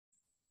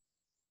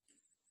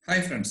Hi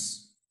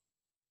friends,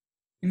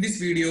 in this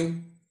video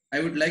I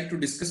would like to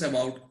discuss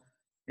about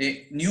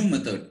a new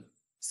method,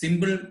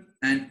 simple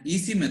and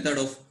easy method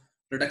of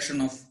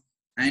reduction of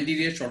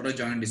anterior shoulder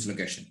joint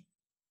dislocation.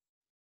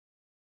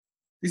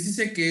 This is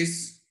a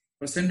case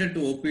presented to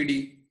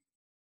OPD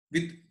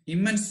with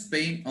immense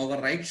pain over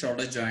right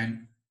shoulder joint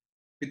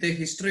with a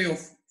history of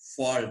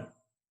fall,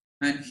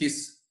 and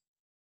his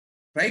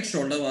right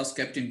shoulder was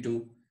kept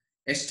into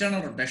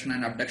external rotation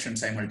and abduction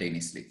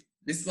simultaneously.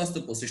 This was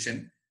the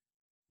position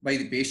by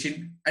the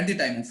patient at the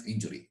time of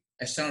injury,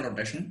 external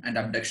rotation and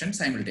abduction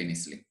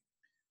simultaneously.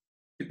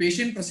 The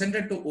patient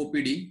presented to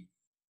OPD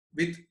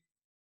with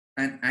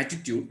an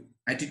attitude.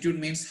 Attitude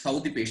means how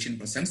the patient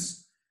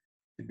presents.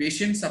 The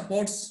patient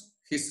supports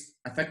his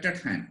affected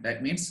hand,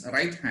 that means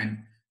right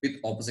hand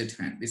with opposite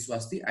hand. This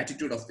was the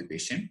attitude of the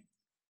patient.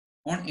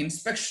 On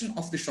inspection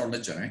of the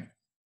shoulder joint,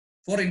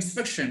 for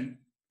inspection,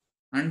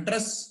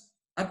 undress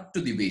up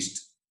to the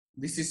waist.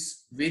 This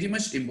is very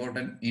much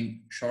important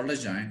in shoulder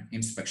joint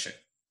inspection.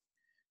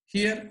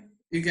 Here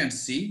you can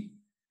see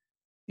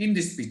in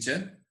this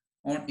picture,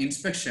 on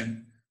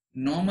inspection,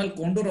 normal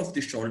contour of the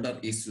shoulder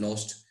is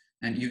lost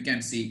and you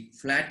can see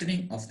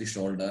flattening of the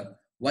shoulder.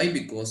 Why?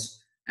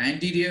 Because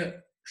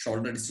anterior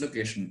shoulder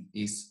dislocation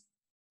is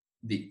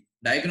the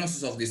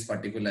diagnosis of this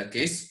particular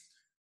case.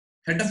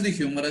 Head of the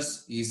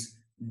humerus is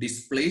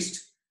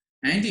displaced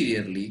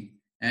anteriorly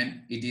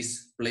and it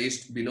is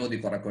placed below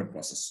the coracoid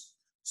process.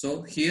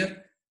 So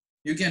here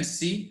you can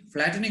see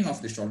flattening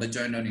of the shoulder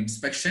joint on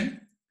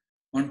inspection.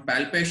 On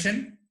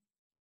palpation,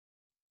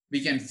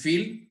 we can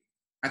feel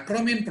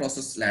acromion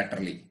process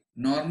laterally.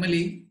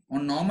 Normally,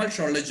 on normal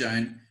shoulder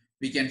joint,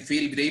 we can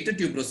feel greater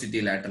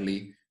tuberosity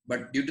laterally,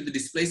 but due to the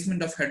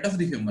displacement of head of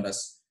the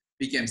humerus,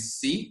 we can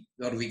see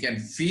or we can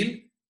feel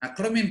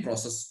acromion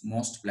process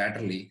most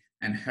laterally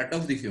and head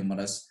of the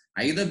humerus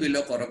either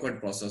below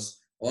coracoid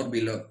process or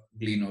below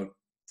glenoid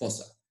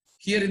fossa.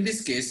 Here in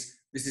this case,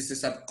 this is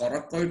a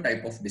subcoracoid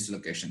type of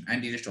dislocation,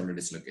 anterior shoulder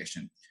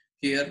dislocation.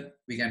 Here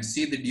we can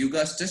see the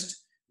Dugas test.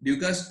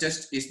 Dugas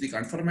test is the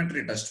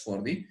confirmatory test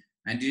for the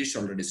anterior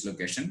shoulder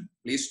dislocation.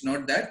 Please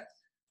note that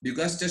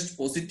Dugas test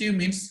positive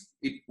means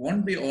it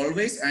won't be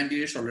always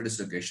anterior shoulder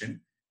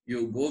dislocation.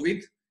 You go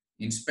with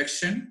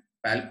inspection,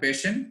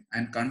 palpation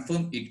and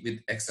confirm it with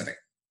X-ray.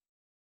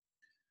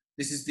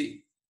 This is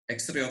the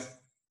X-ray of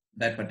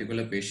that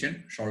particular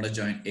patient, shoulder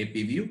joint AP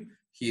view.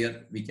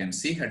 Here we can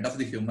see head of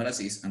the humerus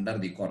is under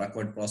the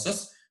coracoid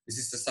process. This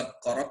is the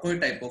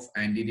subcoracoid type of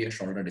anterior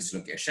shoulder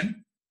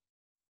dislocation.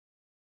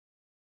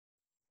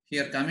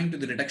 Here coming to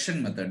the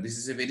reduction method, this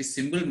is a very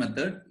simple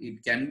method.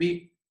 It can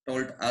be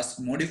told as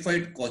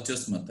modified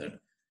Kocher's method.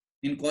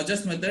 In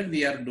Kocher's method,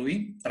 we are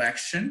doing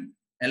traction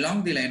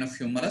along the line of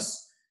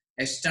humerus,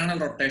 external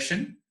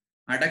rotation,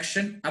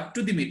 adduction up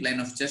to the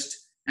midline of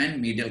chest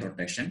and medial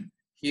rotation.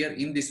 Here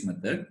in this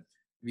method,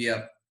 we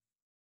are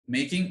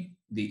making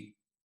the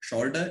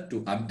shoulder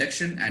to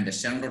abduction and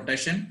external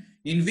rotation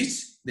in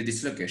which the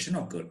dislocation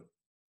occurred.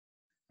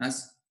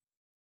 As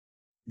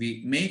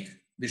we make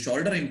the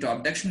shoulder into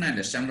abduction and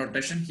external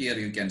rotation, here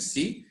you can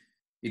see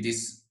it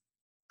is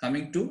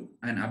coming to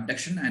an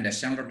abduction and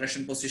external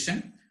rotation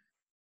position.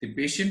 The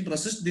patient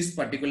resists this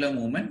particular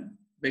movement.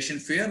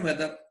 Patient fear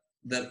whether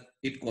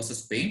it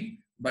causes pain,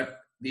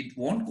 but it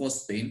won't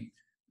cause pain.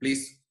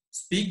 Please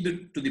speak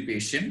to the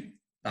patient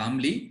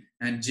calmly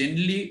and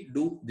gently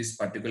do this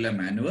particular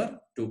maneuver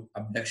to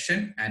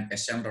abduction and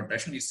external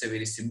rotation. It's a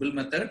very simple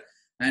method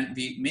and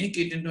we make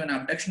it into an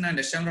abduction and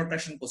external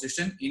rotation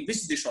position in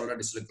which the shoulder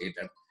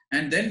dislocated.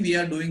 And then we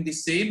are doing the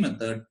same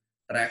method,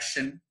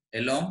 traction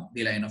along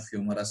the line of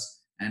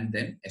humerus and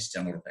then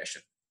external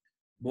rotation.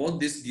 Both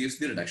this gives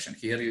the reduction.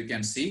 Here you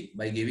can see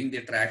by giving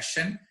the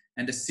traction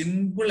and a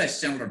simple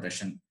external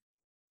rotation,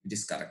 it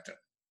is corrected.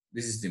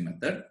 This is the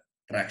method,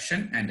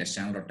 traction and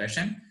external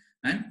rotation,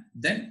 and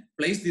then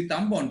place the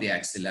thumb on the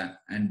axilla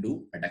and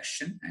do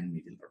adduction and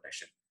medial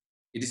rotation.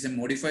 It is a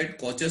modified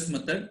Kocher's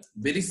method,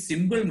 very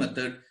simple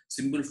method,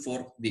 simple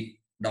for the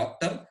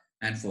doctor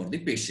and for the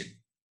patient.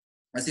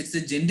 As it's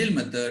a gentle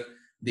method,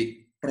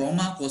 the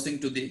trauma causing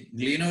to the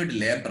glenoid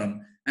labrum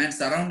and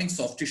surrounding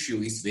soft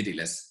tissue is very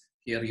less.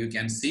 Here you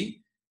can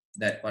see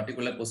that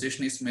particular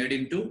position is made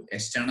into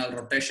external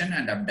rotation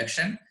and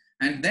abduction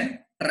and then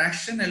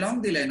traction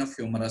along the line of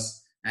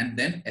humerus and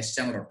then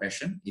external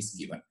rotation is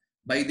given.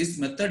 By this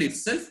method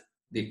itself,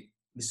 the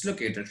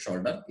dislocated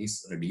shoulder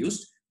is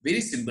reduced.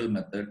 Very simple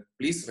method.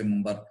 Please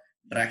remember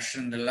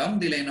traction along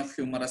the line of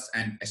humerus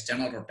and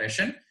external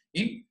rotation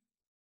in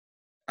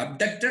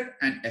abducted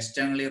and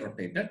externally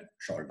rotated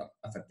shoulder,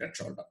 affected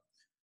shoulder.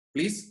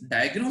 Please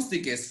diagnose the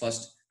case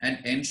first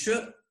and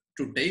ensure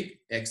to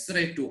take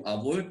X-ray to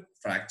avoid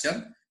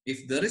fracture.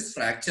 If there is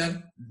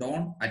fracture,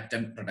 don't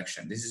attempt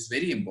reduction. This is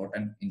very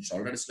important in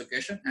shoulder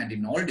dislocation and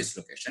in all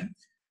dislocation.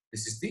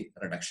 This is the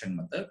reduction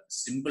method,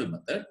 simple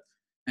method.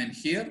 And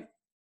here,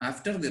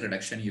 after the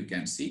reduction, you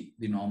can see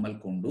the normal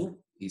contour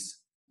is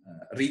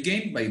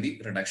regained by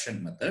the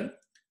reduction method.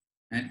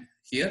 And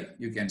here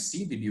you can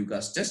see the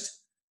Dugas test.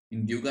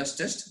 In Dugas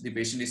test, the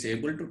patient is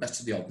able to touch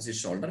the opposite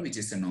shoulder, which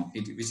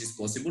is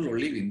possible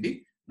only in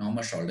the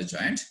normal shoulder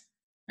joint.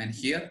 And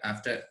here,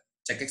 after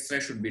check X-ray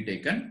should be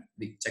taken,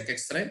 the check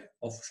X-ray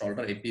of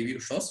shoulder AP view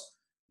shows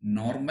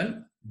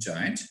normal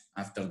joint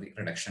after the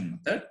reduction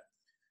method.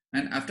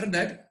 And after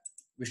that,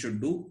 we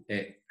should do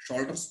a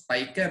shoulder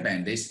spica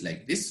bandage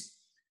like this.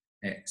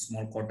 A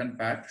small cotton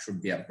pad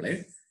should be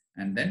applied,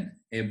 and then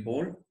a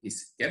ball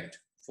is kept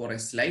for a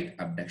slight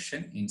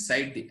abduction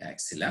inside the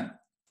axilla.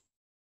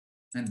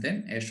 And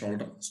then a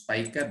shoulder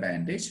spica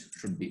bandage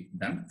should be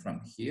done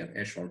from here.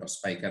 A shoulder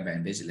spica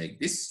bandage like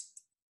this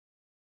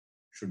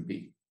should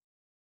be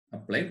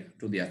applied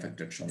to the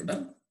affected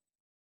shoulder.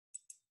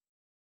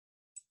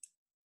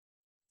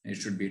 It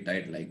should be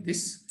tied like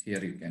this.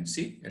 Here you can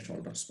see a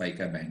shoulder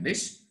spica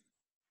bandage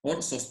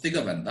or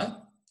swastika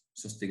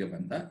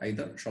bandha,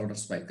 either shoulder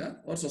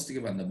spica or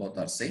swastika bandha, both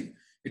are same.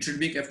 It should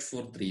be kept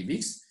for 3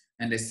 weeks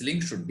and a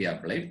sling should be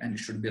applied and it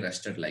should be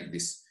rested like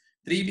this.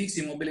 3 weeks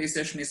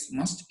immobilization is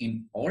must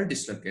in all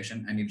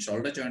dislocation and in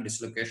shoulder joint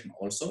dislocation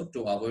also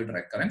to avoid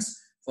recurrence.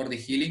 For the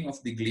healing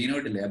of the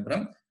glenoid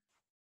labrum,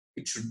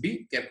 it should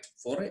be kept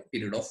for a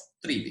period of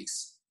 3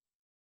 weeks.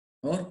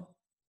 Or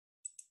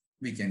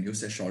we can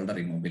use a shoulder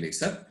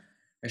immobilizer.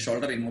 A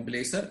shoulder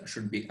immobilizer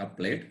should be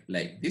applied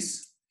like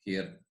this.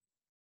 Here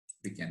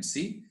we can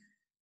see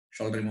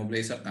shoulder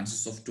immobilizer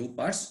consists of 2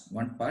 parts.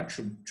 One part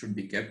should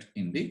be kept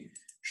in the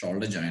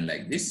shoulder joint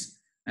like this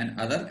and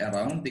other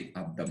around the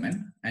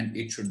abdomen, and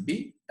it should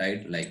be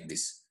tied like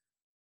this.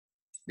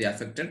 The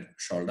affected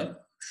shoulder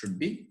should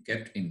be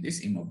kept in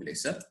this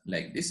immobilizer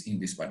like this in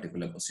this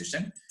particular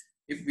position.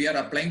 If we are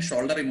applying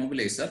shoulder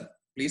immobilizer,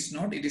 please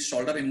note it is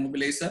shoulder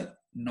immobilizer,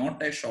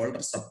 not a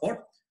shoulder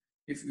support.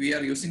 If we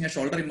are using a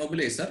shoulder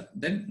immobilizer,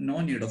 then no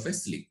need of a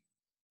sling.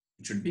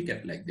 It should be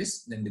kept like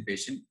this. Then the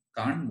patient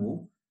can't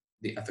move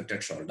the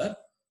affected shoulder.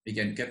 We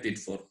can keep it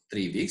for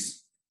 3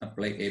 weeks.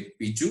 Apply a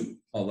piju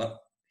over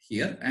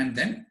here and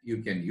then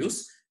you can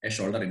use a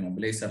shoulder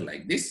immobilizer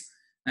like this.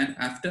 And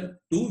after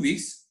 2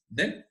 weeks,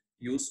 then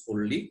use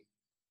only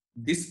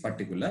this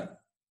particular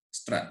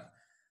strap.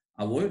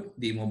 Avoid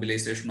the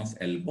immobilization of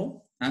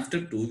elbow.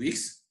 After 2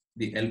 weeks,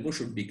 the elbow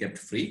should be kept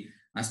free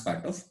as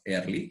part of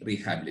early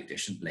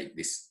rehabilitation like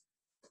this.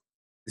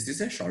 This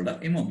is a shoulder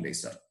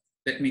immobilizer.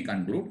 Let me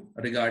conclude.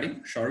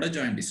 Regarding shoulder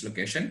joint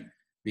dislocation,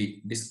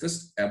 we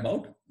discussed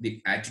about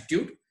the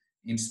attitude,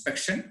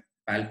 inspection,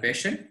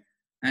 palpation,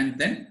 and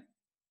then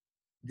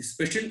the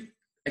special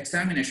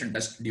examination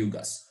test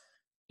Dugas.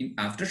 In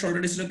after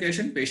shoulder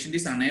dislocation, patient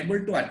is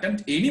unable to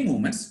attempt any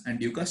movements and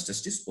Dugas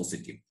test is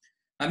positive.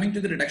 Coming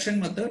to the reduction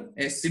method,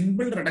 a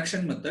simple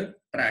reduction method,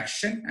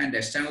 traction and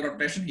external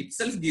rotation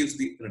itself gives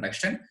the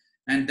reduction,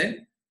 and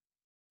then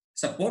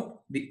support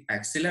the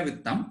axilla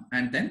with thumb,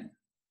 and then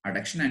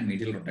adduction and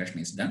medial rotation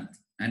is done.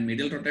 And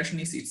medial rotation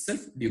is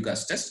itself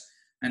Dugas test,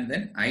 and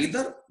then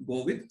either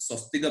go with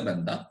swastika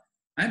bandha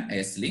and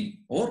a sling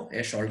or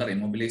a shoulder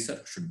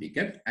immobilizer should be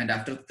kept. And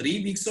after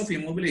 3 weeks of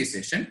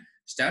immobilization,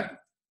 start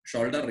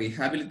shoulder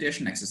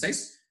rehabilitation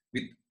exercise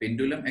with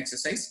pendulum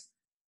exercise,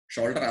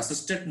 shoulder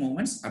assisted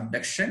movements,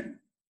 abduction,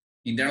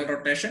 internal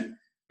rotation,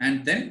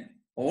 and then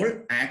all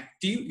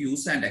active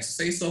use and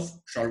exercise of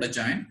shoulder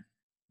joint,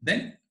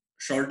 then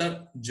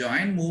shoulder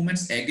joint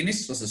movements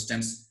against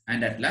resistance,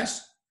 and at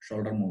last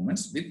shoulder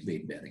movements with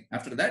weight bearing.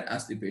 After that,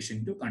 ask the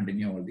patient to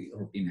continue all the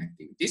routine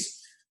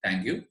activities.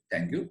 Thank you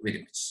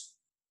very much.